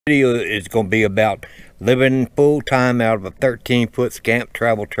Video is going to be about living full-time out of a 13-foot Scamp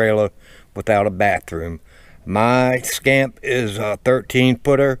Travel Trailer without a bathroom. My Scamp is a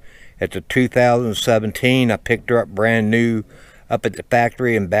 13-footer. It's a 2017. I picked her up brand new up at the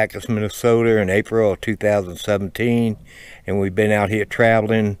factory in Backus, Minnesota in April of 2017. And we've been out here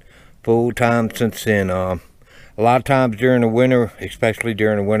traveling full-time since then. A lot of times during the winter, especially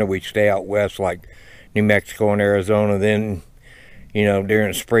during the winter, we stay out west like New Mexico and Arizona. Then you know, during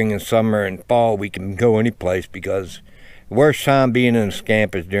the spring and summer and fall, we can go any place, because the worst time being in a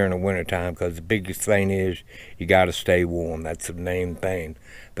Scamp is during the winter time, because the biggest thing is you got to stay warm. That's the main thing.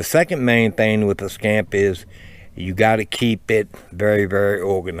 The second main thing with the Scamp is you got to keep it very, very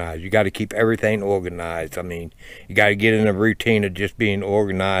organized. You got to keep everything organized. I mean, you got to get in a routine of just being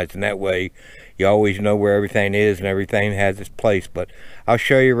organized, and that way you always know where everything is and everything has its place. But I'll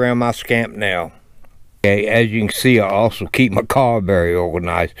show you around my Scamp now. Okay, as you can see, I also keep my car very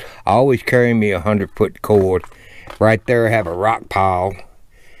organized. I always carry me 100-foot cord. Right there I have a rock pile,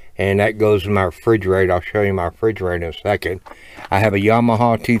 and that goes in my refrigerator. I'll show you my refrigerator in a second. I have a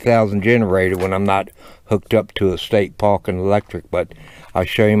Yamaha 2000 generator when I'm not hooked up to a state park and electric, but I'll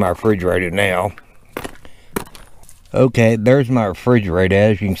show you my refrigerator now. Okay, there's my refrigerator,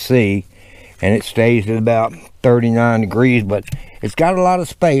 as you can see, and it stays at about 39 degrees, but it's got a lot of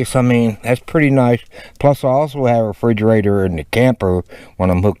space. I mean, that's pretty nice. Plus, I also have a refrigerator in the camper when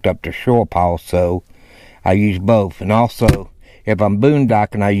I'm hooked up to shore power, so I use both. And also, if I'm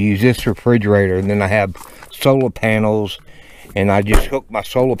boondocking, I use this refrigerator, and then I have solar panels, and I just hook my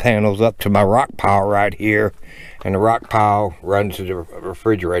solar panels up to my rock pile right here, and the rock pile runs to the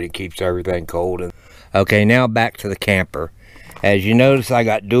refrigerator, keeps everything cold. Okay, now back to the camper. As you notice, I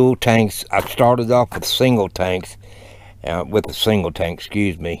got dual tanks. I started off with single tanks, and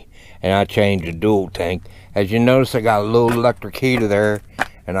I changed to dual tank. As you notice, I got a little electric heater there,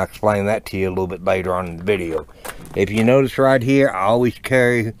 and I'll explain that to you a little bit later on in the video. If you notice right here, I always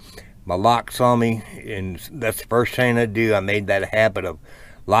carry my locks on me, and that's the first thing I do. I made that a habit of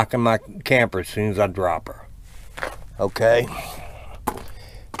locking my camper as soon as I drop her. Okay.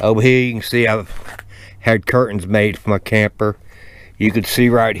 Over here you can see I've had curtains made for my camper. You can see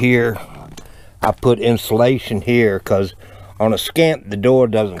right here, I put insulation here, because on a Scamp the door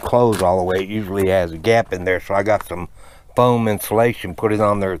doesn't close all the way. It usually has a gap in there, so I got some foam insulation, put it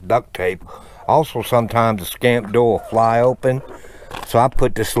on there with duct tape. Also, sometimes the Scamp door will fly open, so I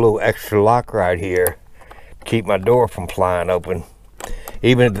put this little extra lock right here to keep my door from flying open.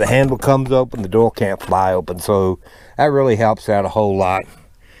 Even if the handle comes open, the door can't fly open, so that really helps out a whole lot.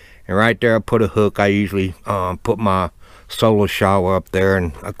 And right there I put a hook. I usually put my solar shower up there,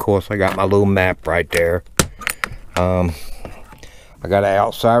 and of course I got my little map right there. I got an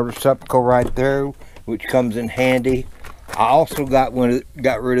outside receptacle right there, which comes in handy. I also got rid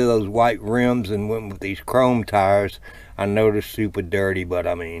of those white rims and went with these chrome tires. I know they're super dirty, but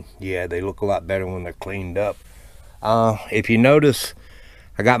I mean, yeah, they look a lot better when they're cleaned up. If you notice,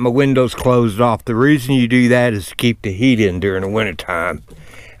 I got my windows closed off. The reason you do that is to keep the heat in during the winter time,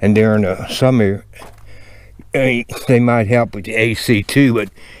 and during the summer they might help with the AC too. But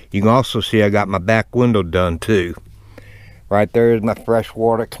you can also see I got my back window done too. Right there is my fresh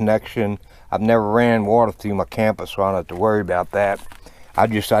water connection. I've never ran water through my camper, so I don't have to worry about that. I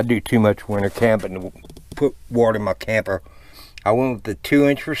do too much winter camping to put water in my camper. I went with the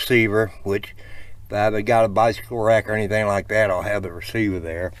 2-inch receiver, which if I haven't got a bicycle rack or anything like that, I'll have the receiver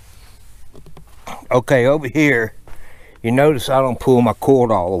there. Okay, over here you notice I don't pull my cord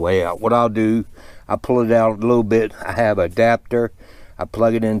all the way out. What I'll do, I pull it out a little bit. I have an adapter. I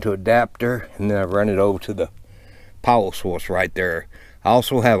plug it into an adapter, and then I run it over to the power source right there. I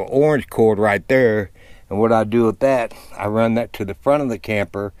also have an orange cord right there, and what I do with that, I run that to the front of the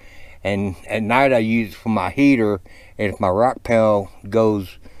camper, and at night I use it for my heater. And if my rock pail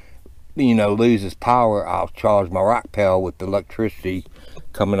goes, you know, loses power, I'll charge my rock pail with the electricity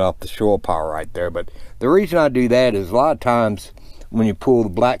coming off the shore power right there. But the reason I do that is a lot of times when you pull the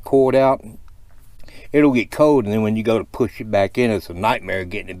black cord out, it'll get cold, and then when you go to push it back in, it's a nightmare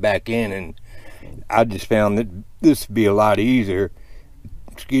getting it back in. And I just found that this would be a lot easier.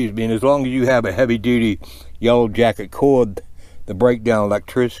 Excuse me. And as long as you have a heavy duty yellow jacket cord, the breakdown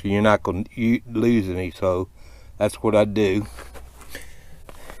electricity, you're not going to lose any. So that's what I do.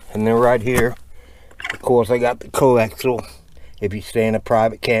 And then right here, of course, I got the coaxial if you stay in a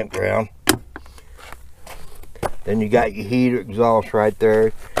private campground. Then you got your heater exhaust right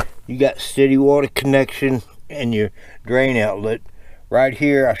there. You got steady water connection and your drain outlet. Right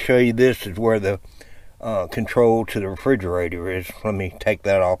here, I'll show you, this is where the control to the refrigerator is. Let me take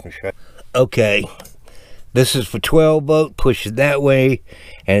that off and show you. Okay, This is for 12 volt, push it that way,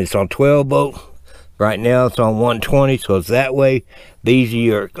 and it's on 12 volt. Right now it's on 120, so it's that way. These are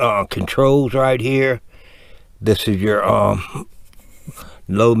your controls right here. This is your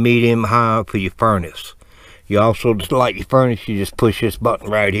low, medium, high for your furnace. You also just light your furnace, you just push this button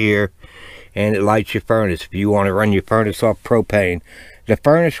right here, and it lights your furnace. If you want to run your furnace off propane, the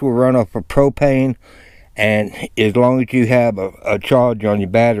furnace will run off of propane, and as long as you have a charge on your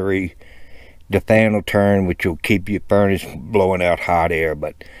battery, the fan will turn, which will keep your furnace blowing out hot air.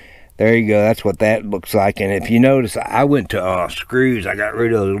 But there you go, that's what that looks like. And if you notice, I went to screws. I got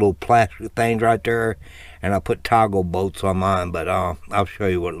rid of those little plastic things right there, and I put toggle bolts on mine. But I'll show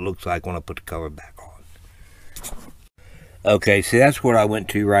you what it looks like when I put the cover back on. Okay, see, that's what I went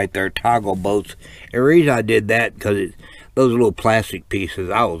to right there, toggle bolts. And the reason I did that, because those little plastic pieces,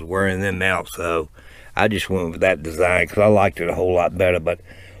 I was wearing them out, so I just went with that design because I liked it a whole lot better. But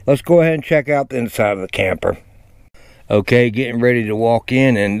let's go ahead and check out the inside of the camper. Okay, getting ready to walk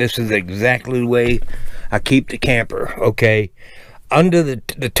in, and this is exactly the way I keep the camper. Okay, under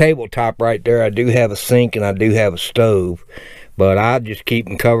the tabletop right there, I do have a sink and I do have a stove, but I just keep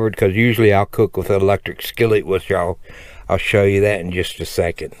them covered because usually I'll cook with an electric skillet, which I'll show you that in just a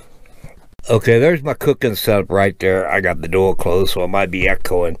second. Okay, there's my cooking setup right there. I got the door closed, so it might be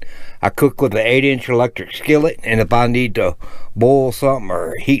echoing. I cook with an 8-inch electric skillet, and if I need to boil something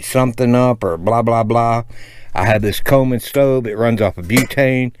or heat something up or blah blah blah, I have this Coleman stove. It runs off of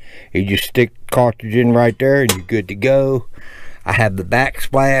butane. You just stick cartridge in right there and you're good to go. I have the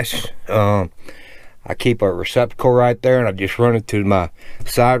backsplash. I keep a receptacle right there, and I just run it to my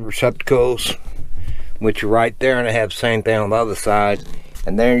side receptacles, which are right there, and I have the same thing on the other side.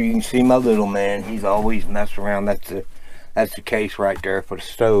 And there you can see my little man. He's always messing around. That's the case right there for the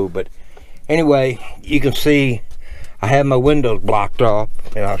stove. But anyway, you can see I have my windows blocked off,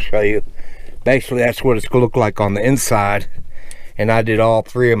 and I'll show you. Basically, that's what it's going to look like on the inside. And I did all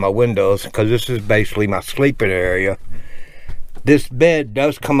 3 of my windows because this is basically my sleeping area. This bed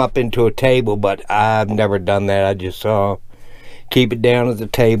does come up into a table, but I've never done that. I just keep it down as a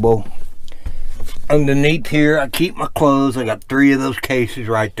table. Underneath here, I keep my clothes. I got 3 of those cases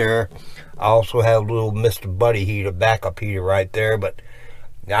right there. I also have a little Mr. Buddy heater, backup heater right there, but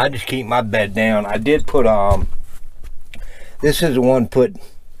I just keep my bed down. I did put this is a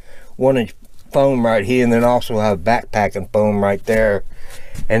 1-inch foam right here, and then also have backpacking foam right there,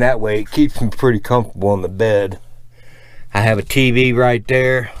 and that way it keeps me pretty comfortable on the bed. I have a TV right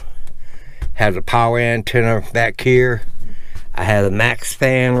there, has a power antenna back here. I have a max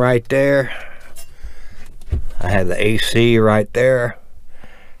fan right there. I have the AC right there.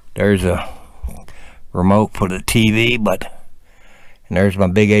 There's a remote for the TV, and there's my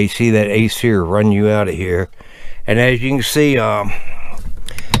big AC. That AC will run you out of here. And as you can see, as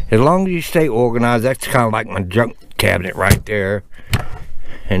long as you stay organized, that's kind of like my junk cabinet right there.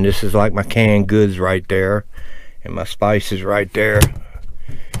 And this is like my canned goods right there, and my spices right there.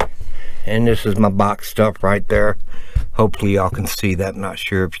 And this is my box stuff right there. Hopefully y'all can see that. I'm not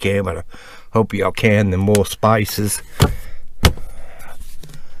sure if you can, but I hope y'all can. Then more spices.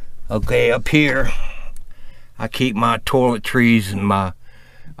 Okay, up here I keep my toiletries and my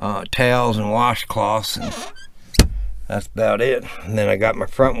towels and washcloths, and that's about it. And then I got my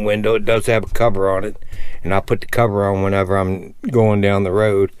front window. It does have a cover on it, and I'll put the cover on whenever I'm going down the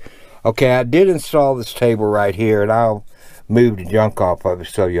road. Okay, I did install this table right here, and I'll move the junk off of it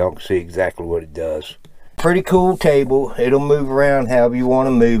so y'all can see exactly what it does. Pretty cool table. It'll move around however you want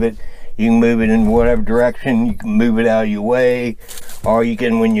to move it. You can move it in whatever direction. You can move it out of your way, or you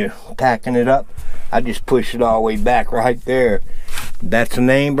can, when you're packing it up, I just push it all the way back right there. That's the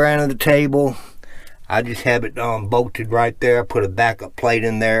name brand of the table. I just have it bolted right there. Put a backup plate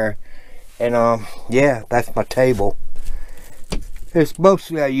in there, and yeah, that's my table. It's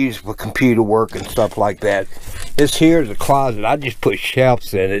mostly I use for computer work and stuff like that. This here is a closet. I just put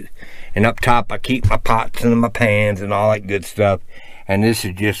shelves in it, and up top I keep my pots and my pans and all that good stuff. And this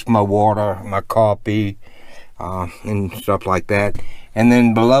is just my water, my coffee, and stuff like that. And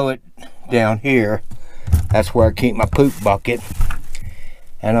then below it, down here, that's where I keep my poop bucket.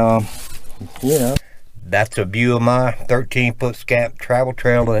 And you know, that's a view of my 13-foot Scamp Travel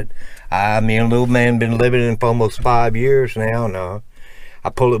Trailer that me and little man been living in for almost 5 years now. And I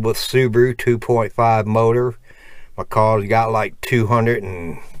pull it with Subaru 2.5 motor. My car's got like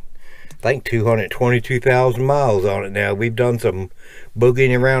 222,000 miles on it now. We've done some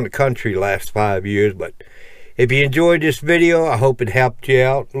boogieing around the country the last 5 years. But if you enjoyed this video, I hope it helped you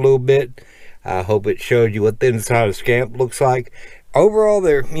out a little bit. I hope it showed you what the inside of Scamp looks like. Overall,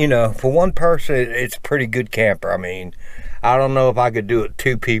 there, you know, for one person, it's a pretty good camper. I mean, I don't know if I could do it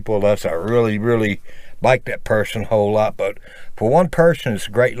 2 people unless I really like that person a whole lot, but for one person, it's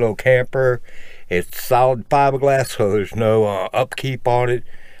a great little camper. It's solid fiberglass, so there's no upkeep on it.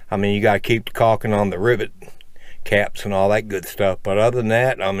 I mean, you got to keep the caulking on the rivet caps and all that good stuff. But other than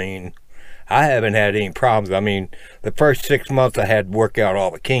that, I mean, I haven't had any problems. I mean, the first 6 months I had to work out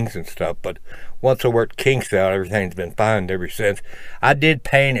all the kinks and stuff, but once I worked kinks out, everything's been fine ever since. I did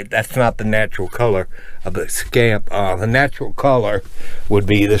paint it. That's not the natural color of the Scamp. The natural color would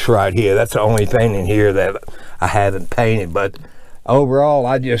be this right here. That's the only thing in here that I haven't painted, but overall,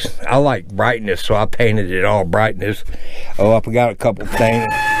 I like brightness, so I painted it all brightness. Oh, I forgot a couple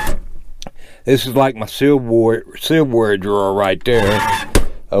things. This is like my silverware drawer right there.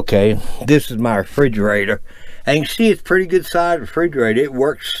 Okay, this is my refrigerator. And you can see it's pretty good size refrigerator. It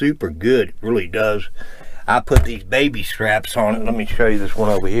works super good, it really does. I put these baby straps on it. Let me show you this one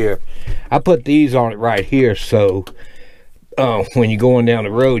over here. I put these on it right here, so when you're going down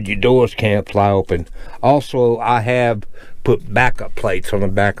the road, your doors can't fly open. Also, I have put backup plates on the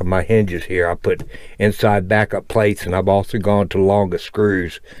back of my hinges here. I put inside backup plates, and I've also gone to longer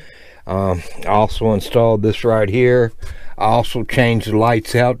screws. I also installed this right here. I also changed the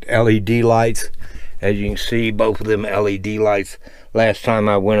lights out, LED lights. As you can see, both of them LED lights. Last time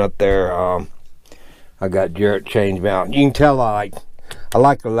I went up there, I got Jarrett changed them out. You can tell I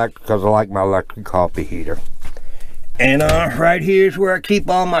like electric because I like my electric coffee heater. And right here is where I keep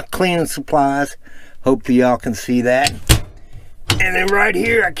all my cleaning supplies. Hopefully y'all can see that. And then right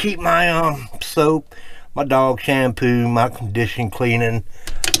here I keep my soap, my dog shampoo, my condition cleaning.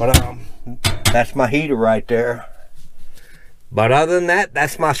 But that's my heater right there. But other than that,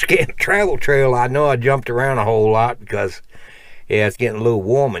 that's my Scamp Travel Trailer. I know I jumped around a whole lot because, yeah, it's getting a little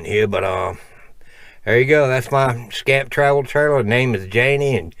warm in here. But there you go. That's my Scamp Travel Trailer. Her name is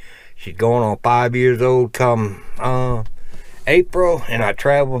Janie, and she's going on 5 years old come April. And I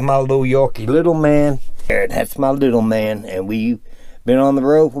travel with my little Yorkie little man. That's my little man, and we've been on the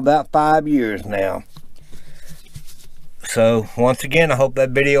road for about 5 years now. So once again, I hope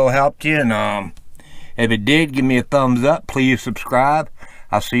that video helped you, and if it did, give me a thumbs up. Please subscribe.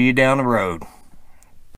 I'll see you down the road.